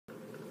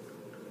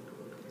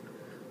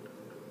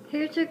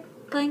Here's a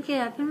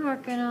blanket I've been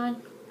working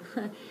on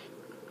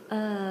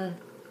for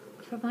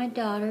my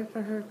daughter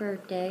for her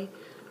birthday.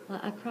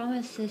 Well, I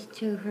promised this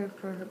to her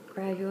for her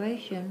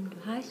graduation,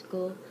 high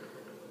school,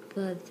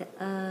 but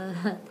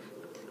that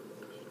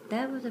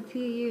was a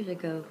few years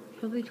ago.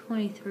 She'll be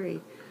 23.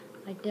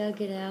 I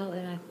dug it out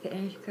and I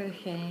finished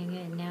crocheting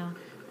it, and now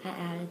I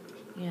added,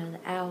 the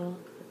owl.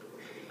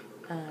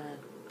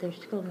 Their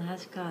school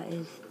mascot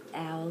is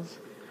owls,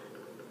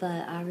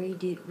 but I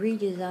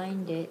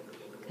redesigned it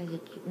because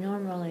it's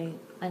normally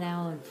an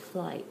owl in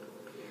flight.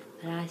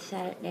 But I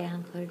sat it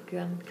down, put a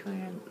drum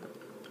between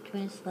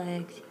its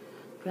legs,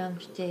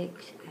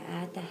 drumsticks, I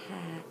added the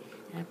hat,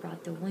 and I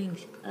brought the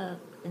wings up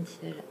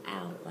instead of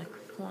out like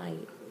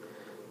flight.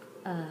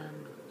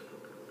 And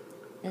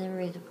the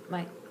reason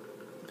for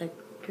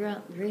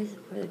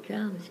the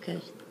drum is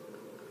because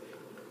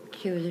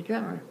she was a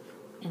drummer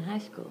in high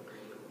school.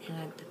 And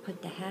I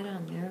put the hat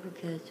on there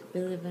because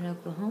we live in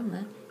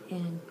Oklahoma,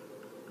 and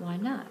why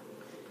not?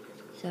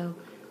 So,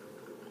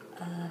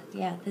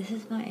 yeah, this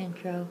is my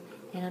intro,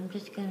 and I'm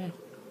just going to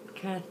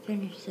try to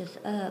finish this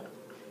up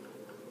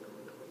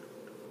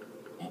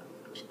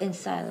in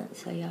silence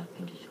so y'all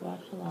can just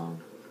watch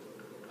along.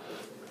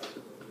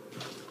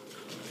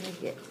 I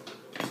get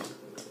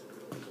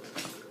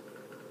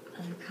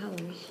other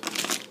colors.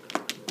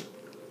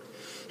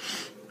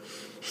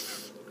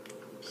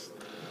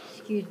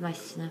 Excuse my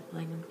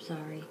snuffling, I'm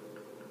sorry.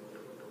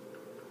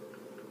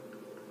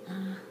 I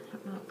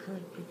don't know what color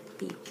to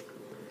be.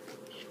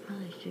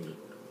 Probably should be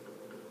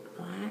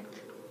black.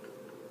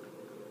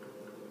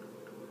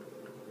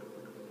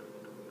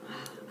 I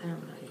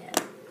don't know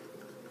yet.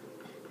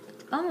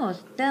 It's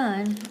almost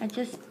done. It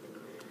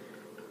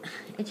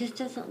just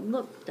doesn't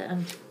look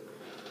done.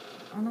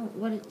 I don't know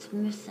what it's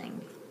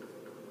missing.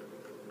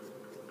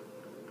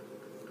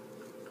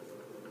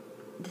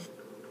 The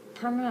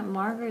permanent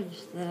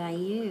markers that I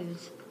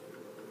use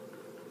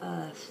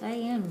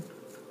stay in,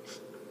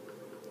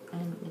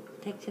 and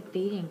it takes a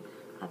beating.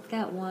 I've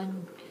got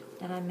one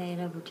that I made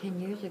over 10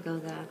 years ago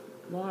that I've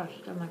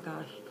washed, oh my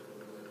gosh,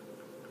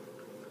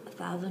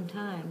 1,000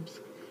 times,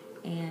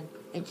 and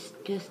it's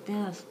just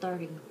now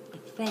starting to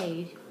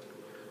fade.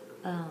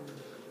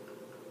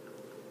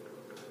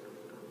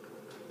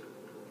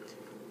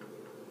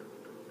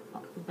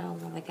 But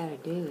all I gotta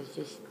do is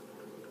just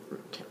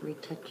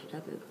retouch it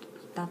up.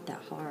 It's not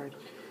that hard.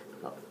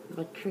 But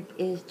the trick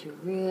is to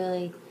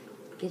really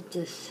get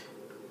this.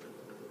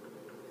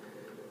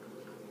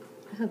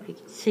 I hope you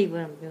can see what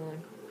I'm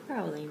doing.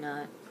 Probably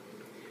not.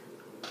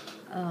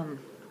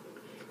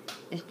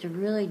 Is to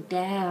really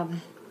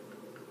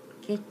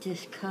get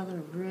this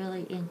color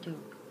really into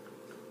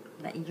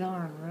that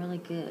yarn really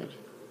good.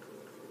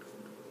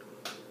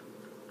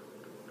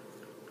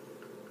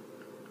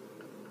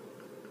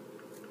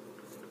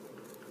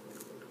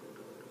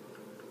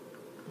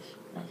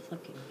 That's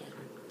looking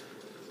better.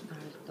 It's not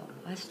as dull.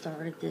 I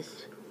started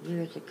this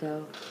years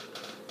ago,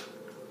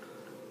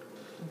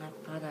 and I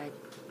thought I'd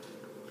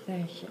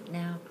finish it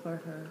now for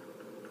her,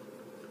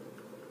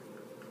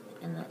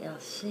 and that you'll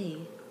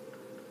see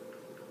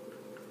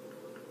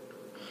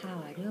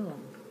how I do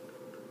them.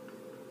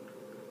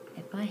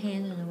 If my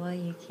hand's in the way,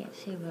 you can't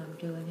see what I'm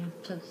doing. I'm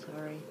so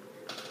sorry.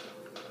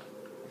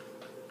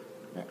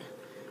 But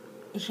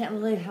you can't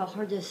believe how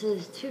hard this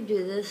is to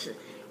do this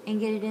and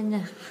get it in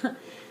the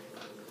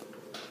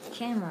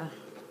camera.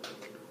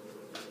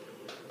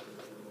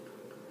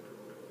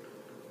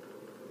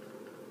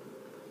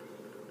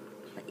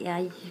 But yeah,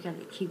 you just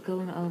gotta keep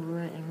going over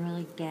it and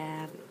really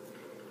dab.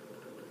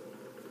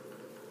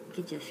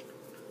 Get this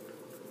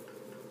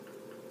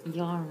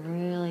yarn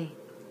really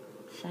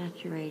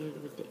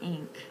saturated with the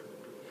ink.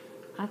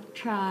 I've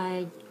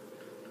tried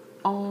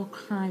all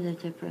kinds of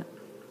different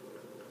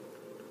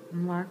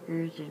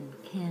markers and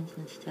pens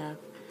and stuff.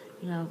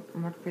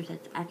 Markers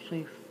that's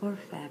actually for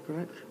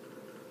fabric,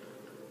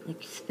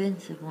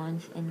 expensive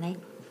ones, and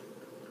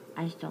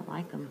I just don't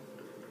like them.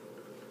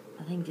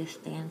 I think this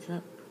stands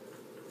up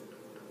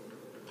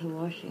to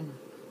washing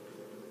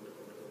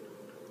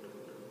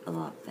a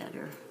lot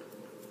better.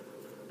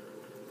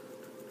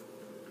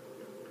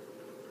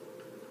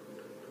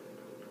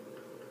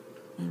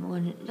 And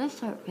when it does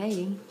start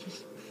fading,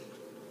 just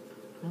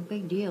no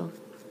big deal.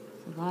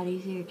 It's a lot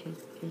easier to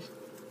just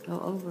go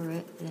over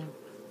it than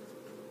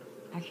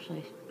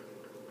actually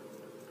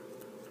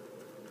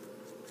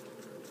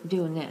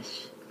doing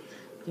this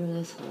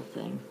whole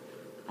thing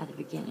at the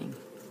beginning.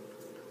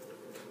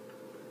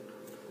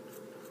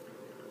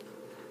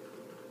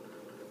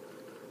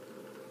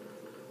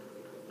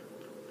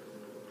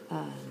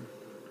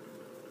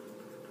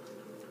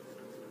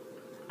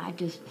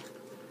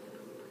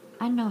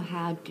 I know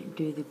how to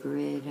do the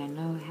grid. I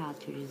know how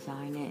to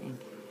design it, and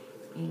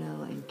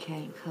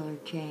and color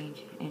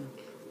change. And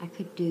I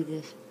could do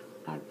this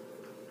by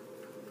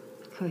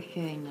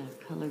crocheting the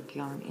colored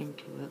yarn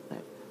into it,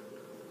 but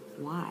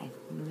why?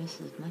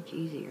 This is much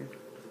easier.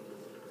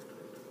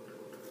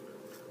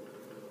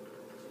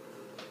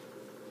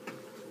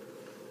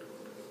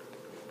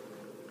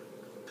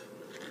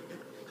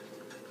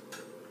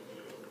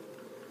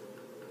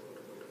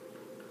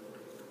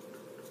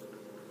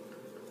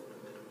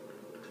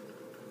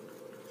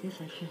 this,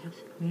 I should have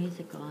some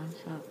music on,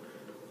 so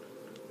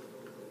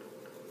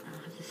I'll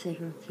have to sit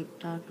here and keep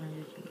talking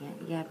and just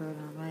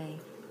yabbering away,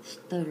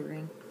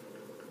 stuttering.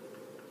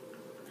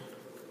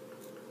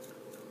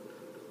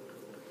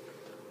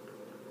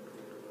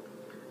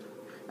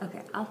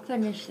 Okay, I'll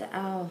finish the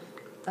owl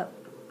up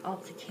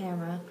off the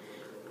camera,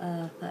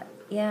 but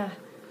yeah,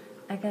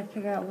 I gotta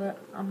figure out what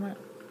I want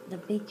the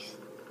beaks,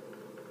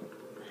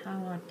 how I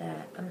want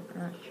that. I'm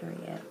not sure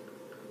yet.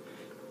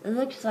 It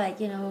looks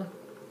like,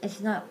 it's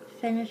not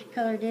finished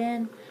colored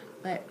in,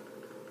 but,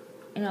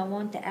 I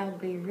want the owl to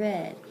be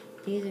red.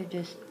 These are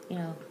just,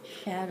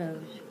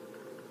 shadows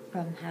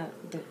from how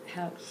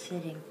it's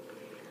sitting.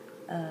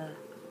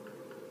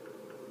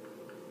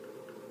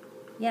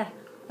 Yeah,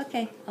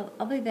 okay,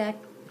 I'll be back.